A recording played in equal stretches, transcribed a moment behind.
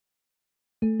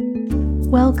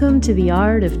Welcome to the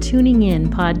Art of Tuning In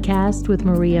podcast with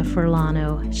Maria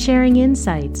Furlano, sharing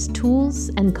insights, tools,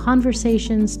 and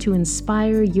conversations to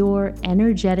inspire your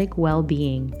energetic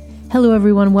well-being. Hello,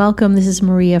 everyone. Welcome. This is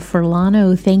Maria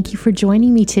Furlano. Thank you for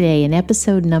joining me today in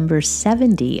episode number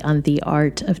 70 on the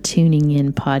Art of Tuning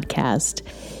In podcast.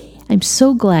 I'm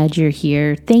so glad you're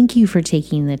here. Thank you for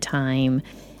taking the time.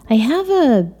 I have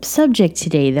a subject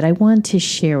today that I want to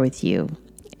share with you.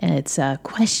 It's a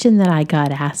question that I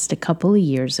got asked a couple of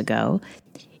years ago.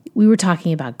 We were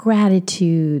talking about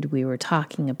gratitude. We were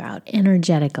talking about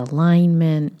energetic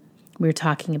alignment. We were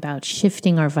talking about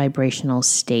shifting our vibrational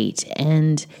state.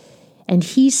 And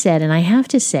he said, and I have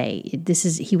to say,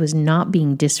 he was not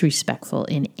being disrespectful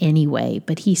in any way,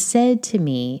 but he said to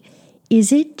me,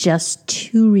 is it just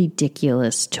too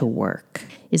ridiculous to work?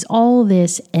 Is all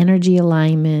this energy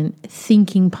alignment,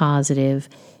 thinking positive,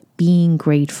 being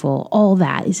grateful, all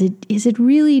that, is it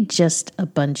really just a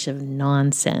bunch of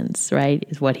nonsense, right?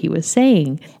 Is what he was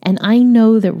saying. And I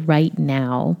know that right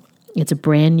now, it's a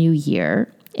brand new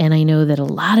year, and I know that a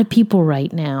lot of people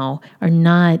right now are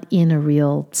not in a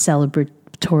real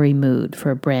celebratory mood for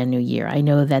a brand new year. I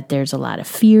know that there's a lot of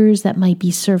fears that might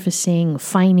be surfacing,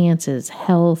 finances,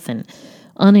 health, and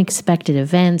unexpected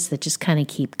events that just kind of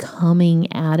keep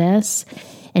coming at us.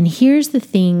 And here's the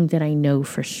thing that I know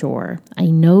for sure. I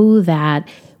know that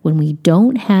when we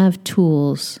don't have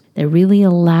tools that really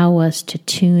allow us to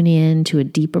tune in to a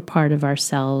deeper part of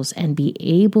ourselves and be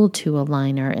able to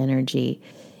align our energy,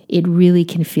 it really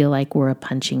can feel like we're a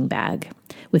punching bag.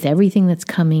 With everything that's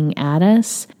coming at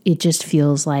us, it just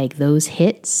feels like those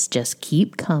hits just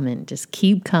keep coming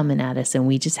at us, and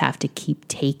we just have to keep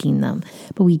taking them.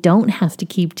 But we don't have to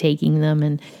keep taking them,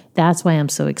 and that's why I'm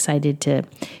so excited to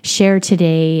share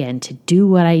today and to do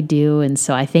what I do. And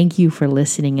so I thank you for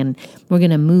listening, and we're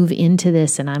going to move into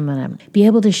this, and I'm going to be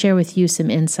able to share with you some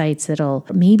insights that'll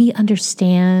maybe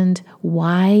understand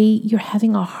why you're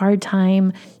having a hard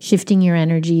time shifting your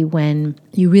energy when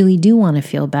you really do want to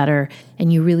feel better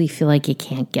and you really feel like you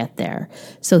can't get there.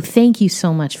 So thank you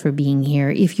so much for being here.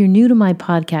 If you're new to my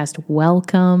podcast,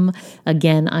 welcome.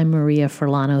 Again, I'm Maria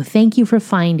Furlano. Thank you for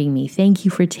finding me. Thank you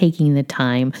for taking the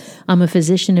time. I'm a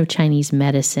physician of Chinese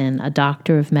medicine, a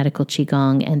doctor of medical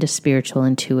Qigong, and a spiritual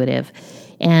intuitive.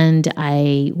 And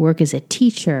I work as a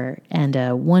teacher and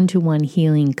a one-to-one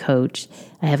healing coach.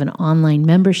 I have an online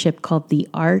membership called the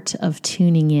Art of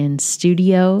Tuning In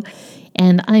Studio.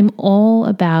 And I'm all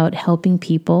about helping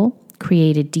people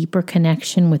create a deeper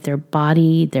connection with their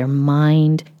body, their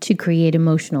mind, to create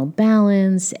emotional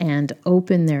balance and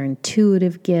open their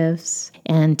intuitive gifts,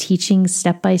 and teaching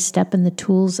step-by-step in the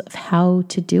tools of how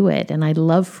to do it. And I'd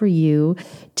love for you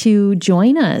to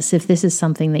join us if this is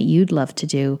something that you'd love to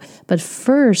do. But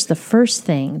first, the first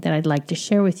thing that I'd like to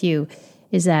share with you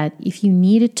is that if you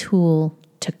need a tool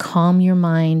to calm your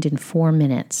mind in 4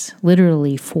 minutes,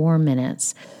 literally 4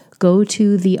 minutes, go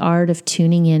to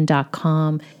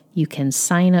theartoftuningin.com. You can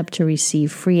sign up to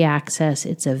receive free access.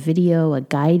 It's a video, a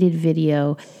guided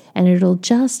video, and it'll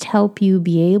just help you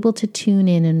be able to tune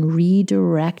in and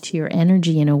redirect your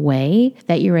energy in a way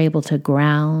that you're able to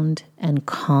ground and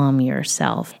calm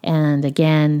yourself. And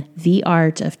again,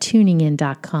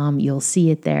 theartoftuningin.com, you'll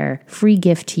see it there. Free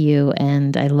gift to you,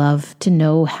 and I love to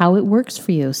know how it works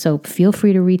for you. So feel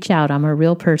free to reach out. I'm a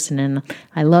real person, and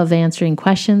I love answering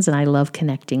questions, and I love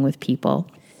connecting with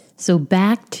people. So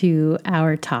back to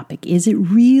our topic. Is it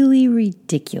really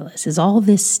ridiculous? Is all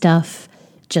this stuff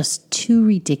just too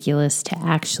ridiculous to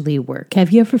actually work? Have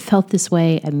you ever felt this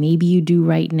way? And maybe you do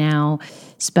right now,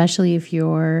 especially if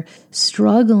you're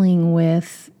struggling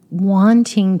with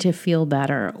wanting to feel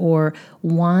better or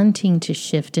wanting to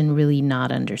shift and really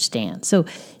not understand. So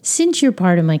since you're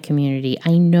part of my community,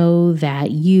 I know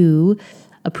that you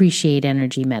appreciate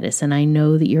energy medicine. I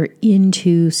know that you're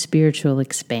into spiritual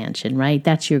expansion, right?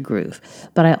 That's your groove.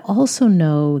 But I also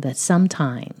know that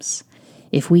sometimes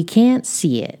if we can't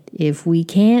see it, if we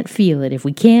can't feel it, if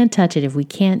we can't touch it, if we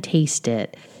can't taste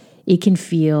it, it can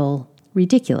feel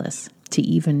ridiculous to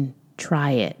even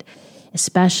try it,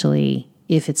 especially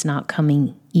if it's not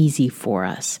coming easy for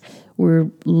us. We're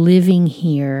living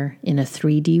here in a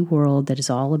 3D world that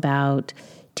is all about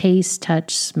taste,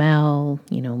 touch, smell,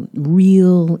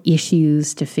 real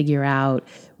issues to figure out,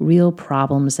 real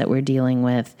problems that we're dealing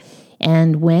with.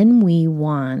 And when we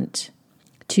want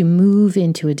to move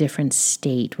into a different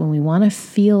state, when we want to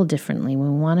feel differently,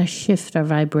 when we want to shift our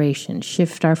vibration,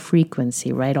 shift our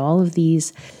frequency, right? All of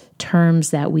these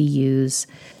terms that we use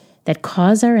that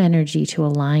cause our energy to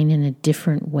align in a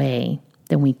different way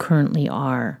than we currently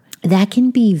are. That can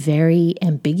be very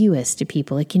ambiguous to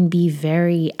people. It can be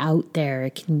very out there.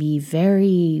 It can be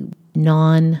very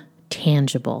non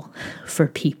tangible for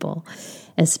people,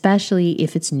 especially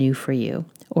if it's new for you,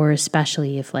 or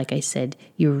especially if, like I said,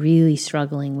 you're really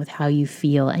struggling with how you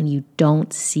feel and you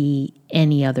don't see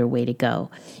any other way to go.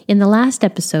 In the last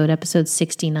episode, episode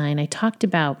 69, I talked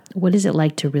about what is it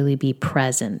like to really be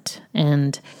present,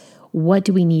 and what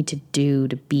do we need to do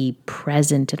to be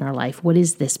present in our life? What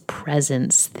is this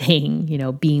presence thing,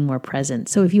 being more present?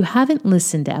 So if you haven't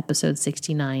listened to episode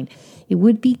 69, it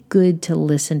would be good to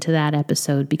listen to that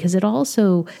episode, because it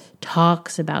also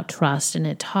talks about trust and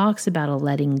it talks about a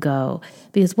letting go.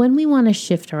 Because when we want to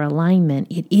shift our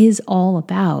alignment, it is all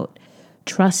about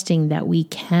trusting that we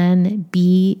can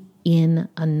be in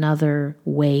another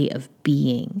way of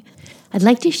being. I'd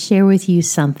like to share with you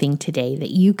something today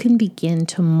that you can begin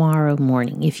tomorrow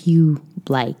morning if you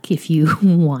like, if you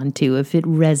want to, if it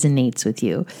resonates with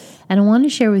you. And I want to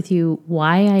share with you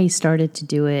why I started to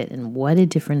do it and what a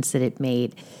difference that it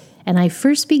made. And I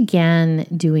first began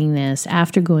doing this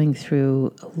after going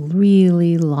through a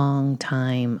really long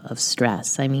time of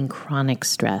stress. I mean, chronic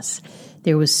stress.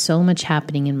 There was so much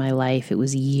happening in my life. It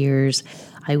was years.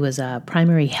 I was a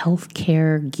primary health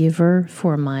care giver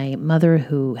for my mother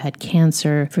who had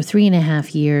cancer for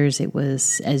 3.5 years. It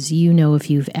was, as you know, if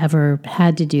you've ever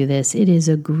had to do this, it is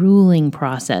a grueling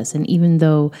process. And even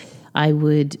though I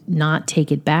would not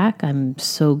take it back, I'm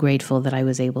so grateful that I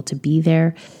was able to be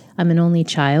there. I'm an only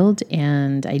child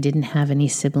and I didn't have any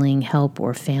sibling help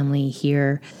or family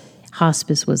here.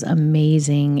 Hospice was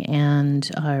amazing and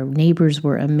our neighbors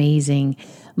were amazing,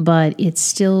 but it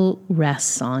still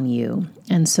rests on you.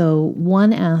 And so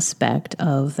one aspect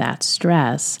of that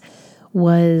stress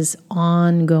was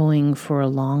ongoing for a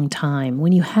long time.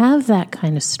 When you have that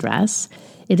kind of stress,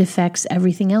 it affects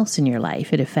everything else in your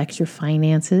life. It affects your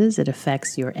finances. It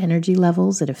affects your energy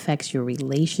levels. It affects your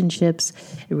relationships.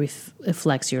 It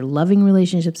reflects your loving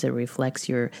relationships. It reflects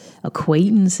your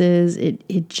acquaintances.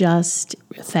 It just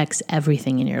affects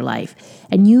everything in your life.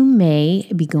 And you may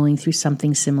be going through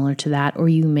something similar to that, or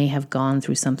you may have gone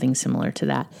through something similar to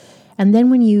that. And then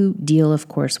when you deal, of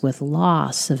course, with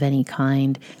loss of any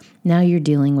kind, now you're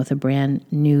dealing with a brand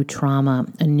new trauma,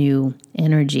 a new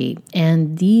energy,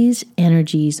 and these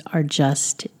energies are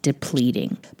just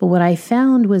depleting. But what I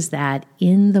found was that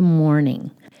in the morning,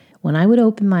 when I would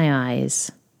open my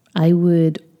eyes, I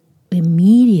would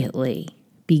immediately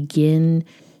begin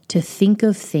to think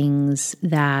of things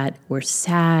that were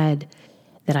sad,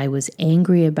 that I was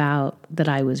angry about, that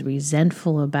I was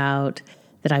resentful about,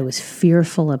 that I was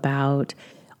fearful about.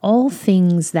 All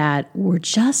things that were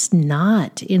just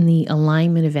not in the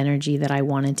alignment of energy that I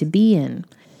wanted to be in.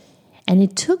 And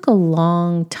it took a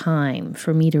long time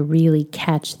for me to really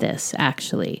catch this,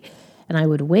 actually. And I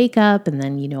would wake up and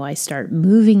then, I start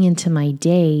moving into my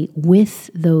day with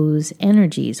those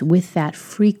energies, with that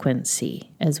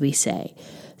frequency, as we say.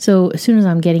 So as soon as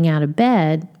I'm getting out of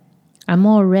bed, I'm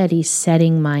already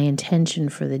setting my intention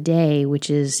for the day, which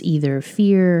is either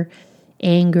fear,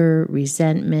 anger,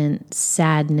 resentment,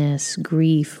 sadness,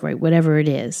 grief, right? Whatever it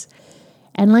is.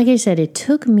 And like I said, it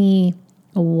took me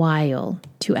a while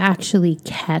to actually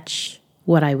catch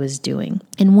what I was doing.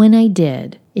 And when I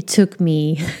did, it took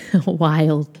me a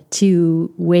while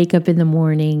to wake up in the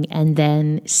morning and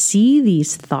then see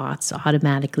these thoughts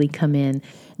automatically come in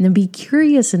and then be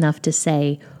curious enough to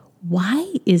say,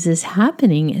 why is this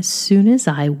happening as soon as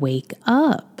I wake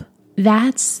up?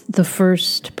 That's the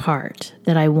first part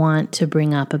that I want to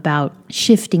bring up about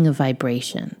shifting a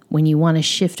vibration. When you want to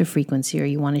shift a frequency or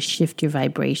you want to shift your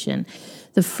vibration,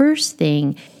 the first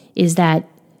thing is that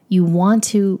you want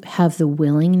to have the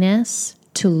willingness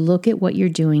to look at what you're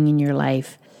doing in your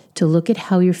life, to look at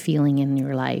how you're feeling in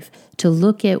your life, to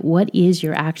look at what is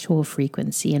your actual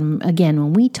frequency. And again,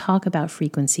 when we talk about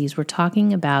frequencies, we're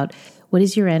talking about what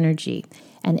is your energy.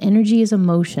 And energy is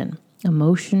emotion.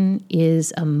 Emotion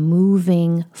is a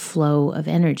moving flow of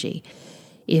energy.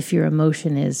 If your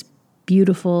emotion is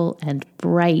beautiful and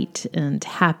bright and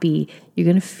happy, you're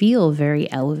going to feel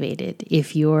very elevated.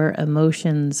 If your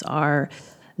emotions are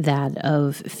that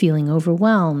of feeling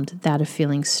overwhelmed, that of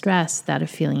feeling stressed, that of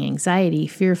feeling anxiety,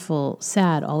 fearful,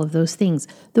 sad, all of those things,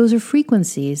 those are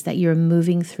frequencies that you're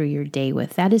moving through your day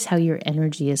with. That is how your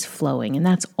energy is flowing, and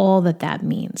that's all that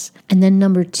means. And then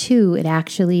number 2, it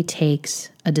actually takes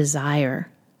a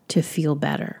desire to feel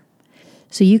better.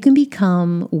 So you can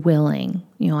become willing.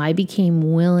 I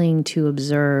became willing to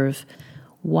observe,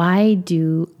 why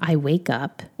do I wake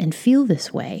up and feel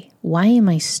this way? Why am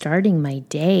I starting my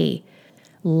day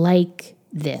like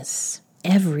this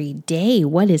every day?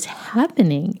 What is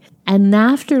happening? And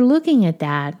after looking at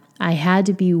that, I had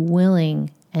to be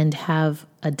willing and have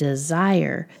a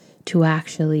desire to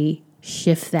actually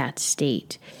shift that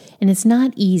state. And it's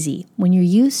not easy. When you're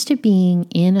used to being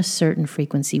in a certain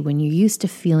frequency, when you're used to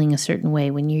feeling a certain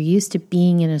way, when you're used to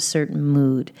being in a certain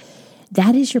mood,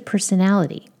 that is your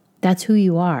personality. That's who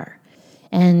you are.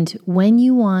 And when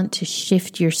you want to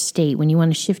shift your state, when you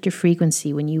want to shift your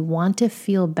frequency, when you want to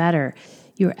feel better,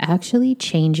 you're actually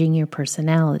changing your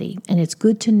personality. And it's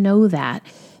good to know that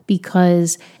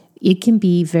because it can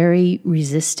be very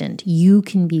resistant. You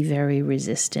can be very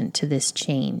resistant to this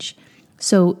change.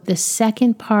 So the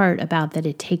second part about that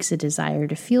it takes a desire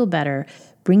to feel better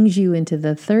brings you into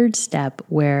the third step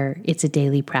where it's a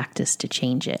daily practice to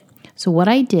change it. So what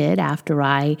I did after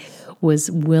I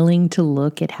was willing to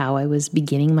look at how I was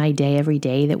beginning my day every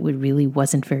day that really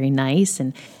wasn't very nice,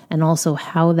 and also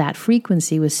how that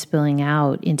frequency was spilling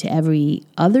out into every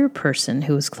other person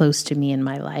who was close to me in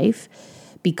my life,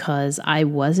 because I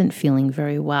wasn't feeling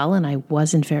very well and I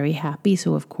wasn't very happy.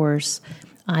 So of course,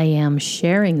 I am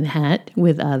sharing that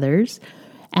with others,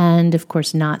 and of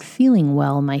course not feeling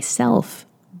well myself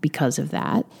because of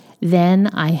that. Then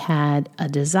I had a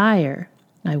desire.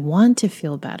 I want to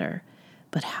feel better,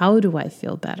 but how do I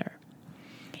feel better?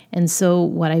 And so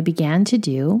what I began to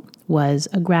do was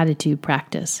a gratitude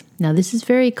practice. Now, this is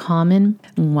very common,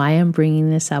 and why I'm bringing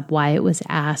this up, why it was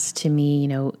asked to me,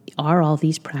 are all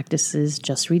these practices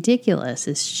just ridiculous?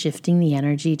 Is shifting the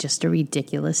energy just a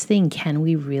ridiculous thing? Can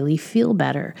we really feel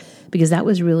better? Because that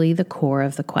was really the core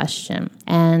of the question.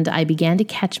 And I began to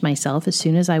catch myself as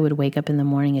soon as I would wake up in the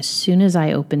morning, as soon as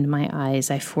I opened my eyes,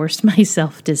 I forced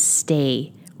myself to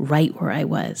stay right where I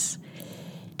was,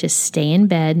 to stay in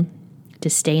bed, to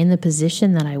stay in the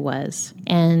position that I was,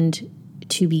 and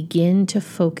to begin to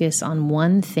focus on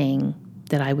one thing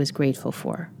that I was grateful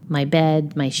for. My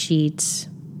bed, my sheets,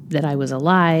 that I was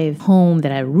alive, home,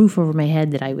 that I had a roof over my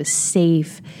head, that I was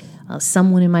safe,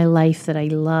 someone in my life that I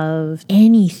loved,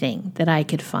 anything that I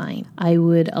could find. I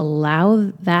would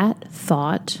allow that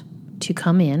thought to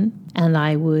come in, and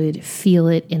I would feel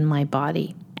it in my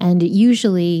body. And it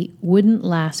usually wouldn't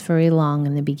last very long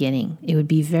in the beginning. It would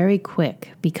be very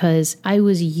quick because I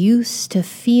was used to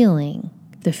feeling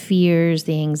the fears,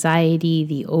 the anxiety,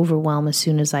 the overwhelm as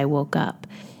soon as I woke up.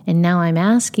 And now I'm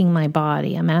asking my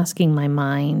body, I'm asking my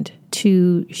mind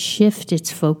to shift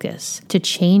its focus, to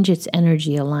change its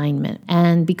energy alignment.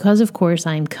 And because, of course,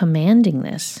 I'm commanding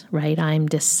this, right? I'm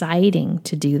deciding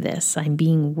to do this. I'm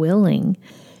being willing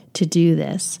to do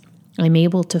this. I'm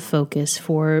able to focus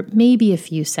for maybe a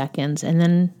few seconds, and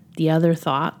then the other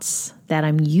thoughts that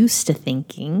I'm used to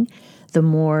thinking, the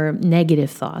more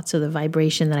negative thoughts or the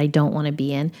vibration that I don't want to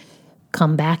be in,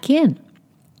 come back in.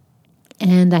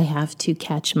 And I have to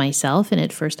catch myself. And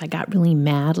at first I got really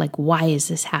mad, like, why is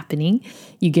this happening?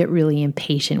 You get really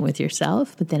impatient with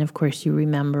yourself. But then, of course, you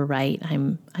remember, right,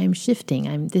 I'm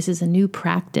shifting. This is a new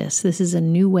practice. This is a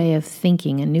new way of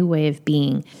thinking, a new way of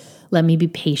being. Let me be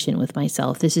patient with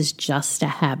myself. This is just a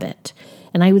habit.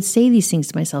 And I would say these things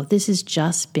to myself. This has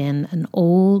just been an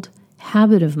old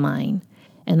habit of mine,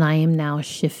 and I am now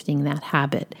shifting that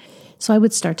habit. So I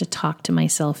would start to talk to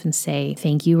myself and say,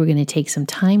 thank you. We're going to take some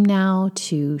time now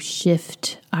to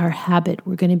shift our habit.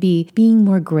 We're going to be being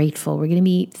more grateful. We're going to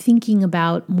be thinking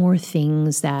about more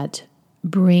things that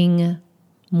bring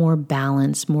more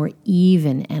balance, more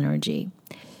even energy.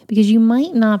 Because you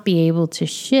might not be able to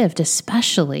shift,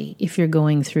 especially if you're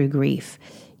going through grief.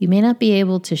 You may not be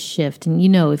able to shift. And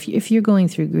if you're going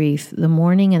through grief, the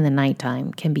morning and the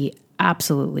nighttime can be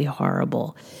absolutely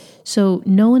horrible. So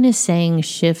no one is saying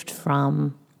shift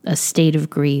from a state of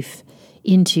grief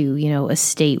into, a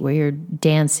state where you're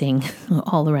dancing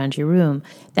all around your room.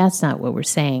 That's not what we're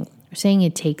saying. We're saying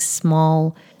it takes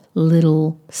small,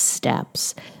 little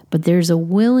steps. But there's a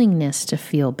willingness to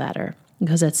feel better,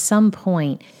 because at some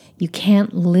point you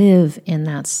can't live in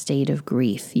that state of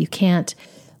grief. You can't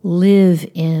live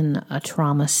in a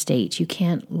trauma state. You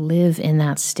can't live in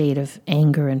that state of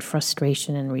anger and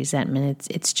frustration and resentment.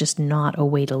 It's just not a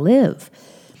way to live.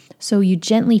 So you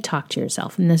gently talk to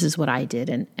yourself, and this is what I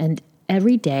did. And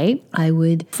every day I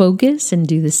would focus and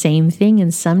do the same thing,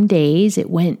 and some days it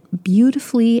went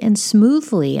beautifully and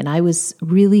smoothly, and I was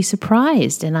really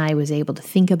surprised, and I was able to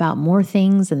think about more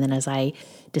things. And then as I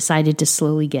decided to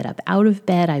slowly get up out of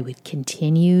bed, I would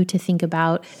continue to think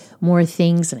about more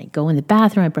things, and I'd go in the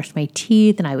bathroom, I'd brush my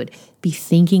teeth, and I would be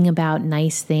thinking about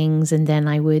nice things, and then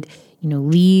I would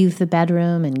leave the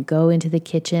bedroom and go into the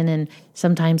kitchen, and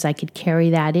sometimes I could carry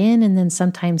that in, and then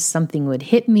sometimes something would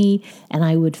hit me, and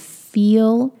I would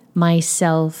feel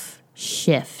myself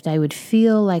shift. I would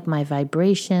feel like my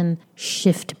vibration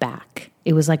shift back.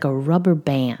 It was like a rubber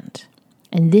band.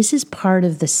 And this is part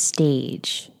of the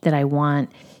stage that I want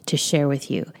to share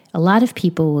with you. A lot of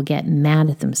people will get mad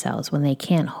at themselves when they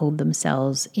can't hold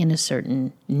themselves in a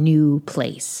certain new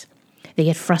place. They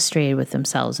get frustrated with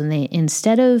themselves, and they,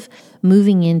 instead of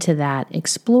moving into that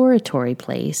exploratory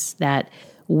place, that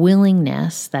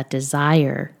willingness, that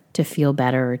desire to feel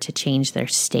better or to change their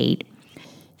state,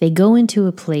 they go into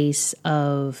a place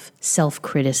of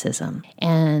self-criticism,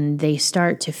 and they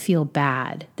start to feel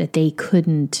bad that they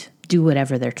couldn't do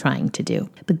whatever they're trying to do.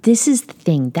 But this is the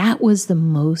thing. That was the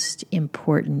most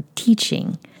important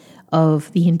teaching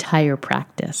of the entire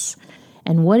practice.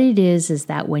 And what it is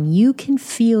that when you can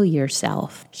feel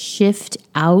yourself shift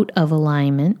out of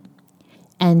alignment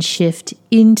and shift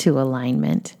into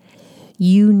alignment,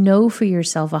 you know for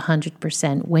yourself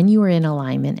 100% when you are in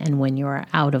alignment and when you are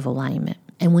out of alignment.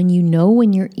 And when you know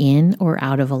when you're in or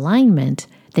out of alignment,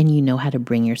 then you know how to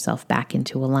bring yourself back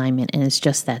into alignment. And it's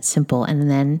just that simple. And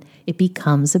then it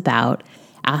becomes about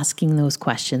asking those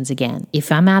questions again.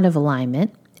 If I'm out of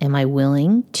alignment, am I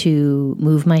willing to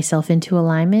move myself into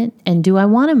alignment? And do I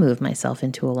want to move myself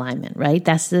into alignment, right?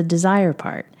 That's the desire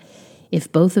part.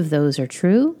 If both of those are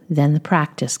true, then the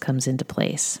practice comes into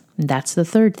place. And that's the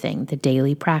third thing, the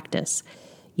daily practice.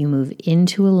 You move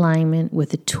into alignment with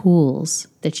the tools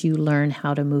that you learn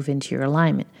how to move into your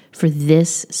alignment. For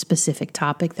this specific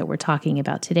topic that we're talking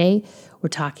about today, we're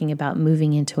talking about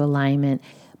moving into alignment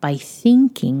by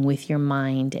thinking with your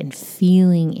mind and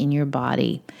feeling in your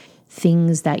body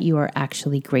things that you are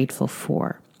actually grateful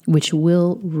for, which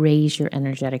will raise your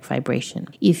energetic vibration.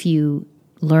 If you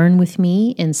learn with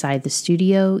me inside the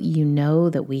studio, you know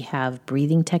that we have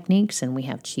breathing techniques and we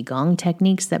have Qigong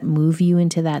techniques that move you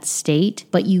into that state,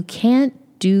 but you can't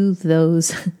do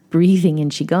those breathing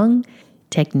and Qigong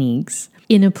techniques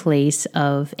in a place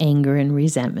of anger and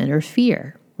resentment or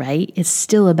fear, right? It's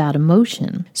still about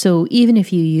emotion. So even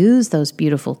if you use those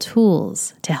beautiful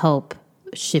tools to help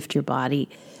shift your body,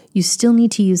 you still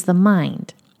need to use the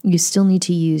mind. You still need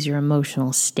to use your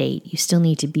emotional state. You still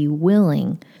need to be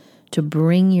willing to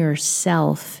bring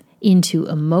yourself into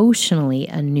emotionally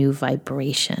a new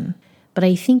vibration. But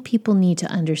I think people need to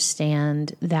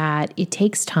understand that it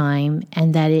takes time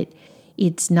and that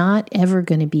it's not ever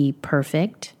going to be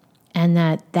perfect, and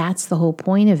that's the whole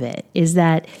point of it, is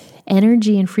that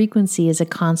energy and frequency is a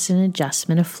constant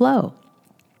adjustment of flow.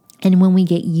 And when we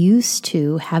get used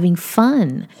to having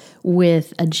fun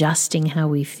with adjusting how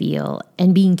we feel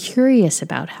and being curious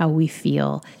about how we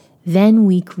feel, then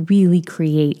we really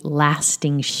create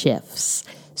lasting shifts.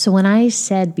 So when I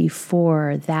said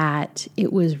before that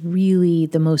it was really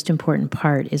the most important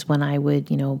part is when I would,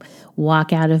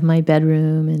 walk out of my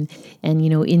bedroom and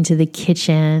into the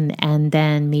kitchen, and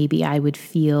then maybe I would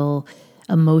feel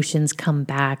emotions come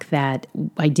back that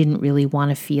I didn't really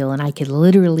want to feel, and I could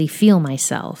literally feel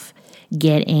myself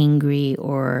get angry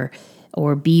or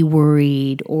be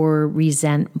worried or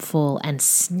resentful and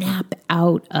snap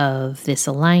out of this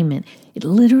alignment. It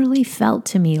literally felt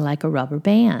to me like a rubber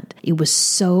band. It was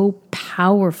so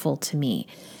powerful to me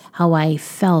how I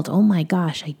felt, oh my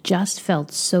gosh, I just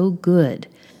felt so good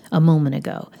a moment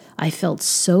ago. I felt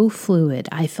so fluid.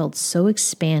 I felt so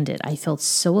expanded. I felt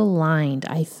so aligned.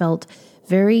 I felt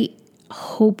very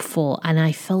hopeful, and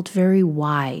I felt very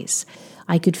wise.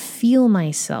 I could feel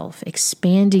myself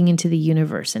expanding into the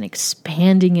universe and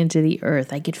expanding into the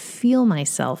earth. I could feel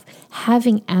myself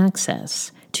having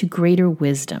access to greater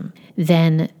wisdom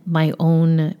than my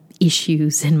own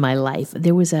issues in my life.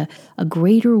 There was a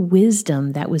greater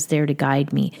wisdom that was there to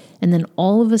guide me. And then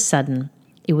all of a sudden,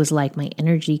 it was like my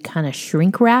energy kind of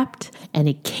shrink wrapped, and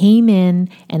it came in,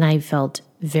 and I felt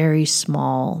very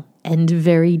small and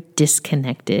very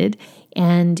disconnected.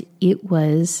 And it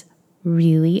was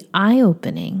really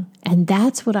eye-opening. And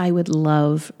that's what I would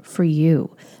love for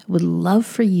you. I would love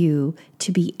for you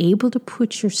to be able to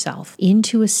put yourself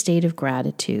into a state of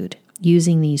gratitude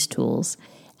using these tools,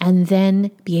 and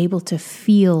then be able to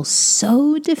feel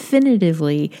so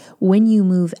definitively when you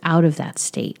move out of that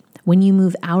state, when you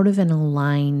move out of an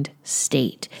aligned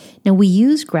state. Now, we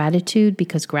use gratitude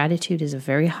because gratitude is a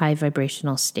very high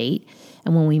vibrational state.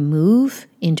 And when we move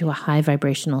into a high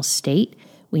vibrational state,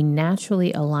 we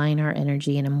naturally align our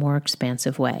energy in a more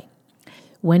expansive way.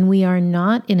 When we are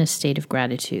not in a state of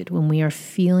gratitude, when we are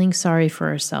feeling sorry for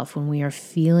ourselves, when we are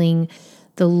feeling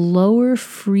the lower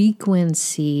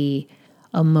frequency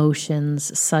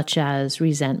emotions such as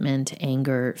resentment,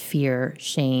 anger, fear,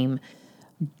 shame,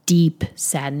 deep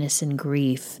sadness and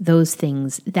grief, those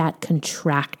things that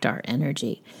contract our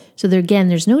energy. So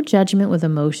there's no judgment with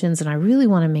emotions, and I really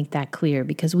want to make that clear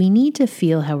because we need to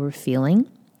feel how we're feeling.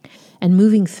 And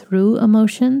moving through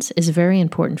emotions is very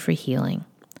important for healing.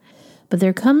 But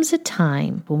there comes a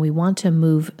time when we want to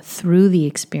move through the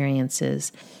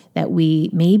experiences that we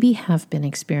maybe have been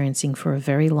experiencing for a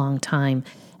very long time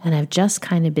and have just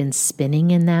kind of been spinning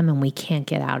in them and we can't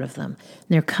get out of them. And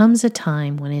there comes a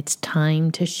time when it's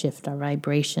time to shift our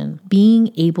vibration.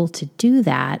 Being able to do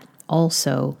that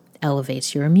also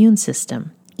elevates your immune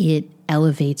system. It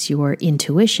elevates your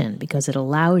intuition because it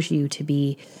allows you to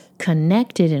be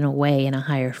connected in a way in a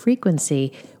higher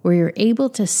frequency where you're able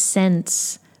to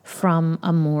sense from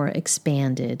a more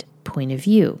expanded point of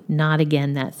view. Not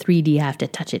again that 3D, you have to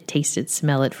touch it, taste it,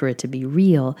 smell it for it to be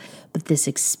real, but this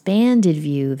expanded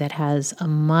view that has a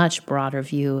much broader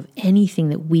view of anything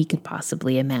that we could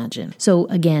possibly imagine. So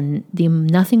again,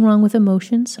 nothing wrong with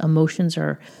emotions. Emotions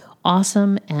are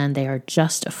awesome and they are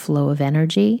just a flow of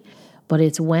energy, but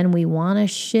it's when we want to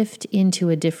shift into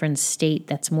a different state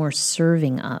that's more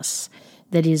serving us,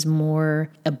 that is more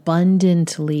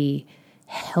abundantly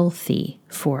healthy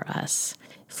for us,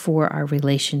 for our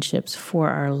relationships, for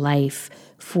our life,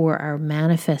 for our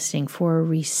manifesting, for our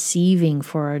receiving,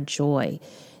 for our joy.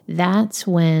 That's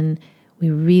when we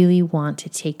really want to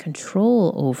take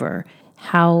control over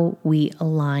how we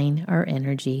align our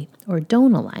energy or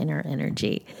don't align our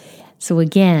energy. So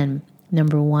again,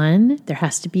 number one, there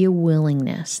has to be a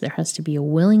willingness. There has to be a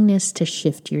willingness to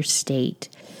shift your state.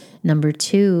 Number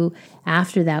two,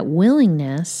 after that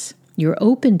willingness, you're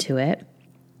open to it,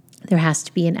 there has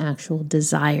to be an actual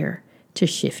desire to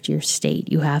shift your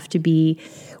state. You have to be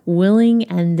willing,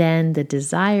 and then the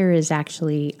desire is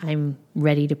actually, I'm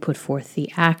ready to put forth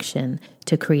the action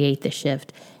to create the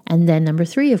shift. And then number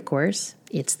three, of course,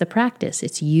 it's the practice.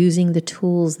 It's using the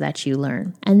tools that you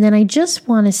learn. And then I just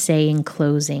want to say in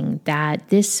closing that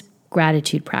this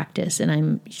gratitude practice, and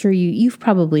I'm sure you've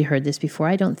probably heard this before.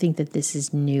 I don't think that this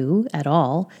is new at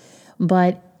all,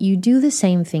 but you do the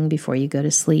same thing before you go to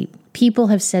sleep. People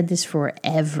have said this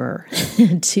forever,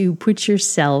 to put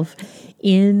yourself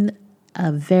in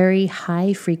a very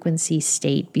high frequency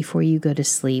state before you go to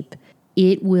sleep.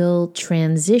 It will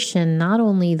transition not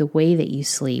only the way that you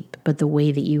sleep, but the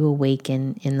way that you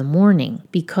awaken in the morning,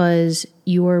 because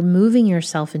you're moving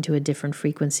yourself into a different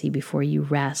frequency before you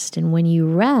rest. And when you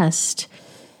rest,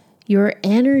 your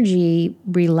energy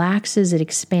relaxes, it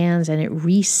expands, and it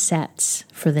resets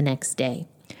for the next day.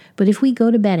 But if we go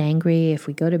to bed angry, if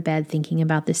we go to bed thinking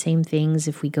about the same things,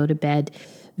 if we go to bed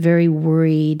very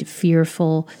worried,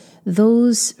 fearful,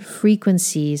 those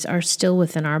frequencies are still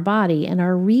within our body, and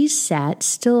our reset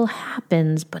still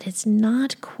happens, but it's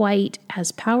not quite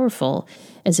as powerful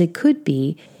as it could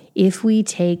be if we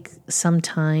take some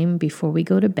time before we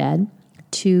go to bed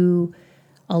to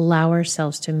allow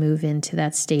ourselves to move into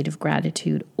that state of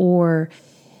gratitude. Or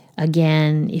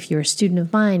again, if you're a student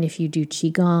of mine, if you do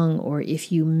Qigong, or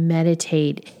if you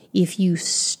meditate, if you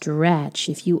stretch,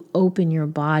 if you open your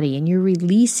body and you're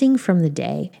releasing from the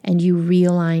day and you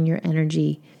realign your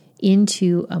energy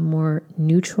into a more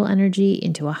neutral energy,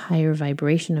 into a higher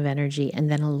vibration of energy,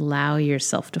 and then allow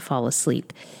yourself to fall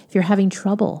asleep. If you're having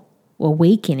trouble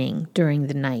awakening during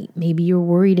the night, maybe you're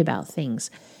worried about things,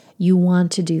 you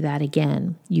want to do that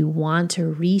again. You want to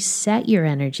reset your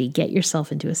energy, get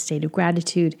yourself into a state of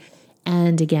gratitude,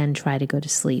 and again, try to go to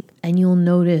sleep. And you'll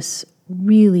notice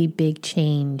really big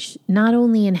change, not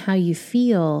only in how you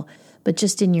feel, but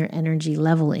just in your energy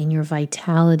level, in your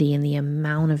vitality, and the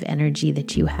amount of energy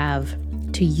that you have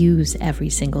to use every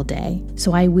single day.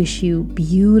 So I wish you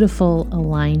beautiful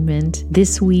alignment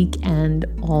this week and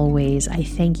always. I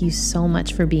thank you so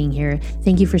much for being here.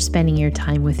 Thank you for spending your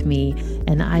time with me,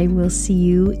 and I will see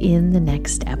you in the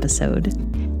next episode.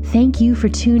 Thank you for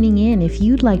tuning in. If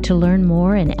you'd like to learn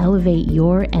more and elevate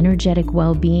your energetic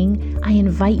well-being, I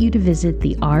invite you to visit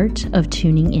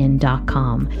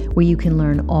theartoftuningin.com, where you can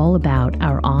learn all about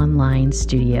our online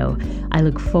studio. I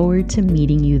look forward to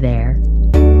meeting you there.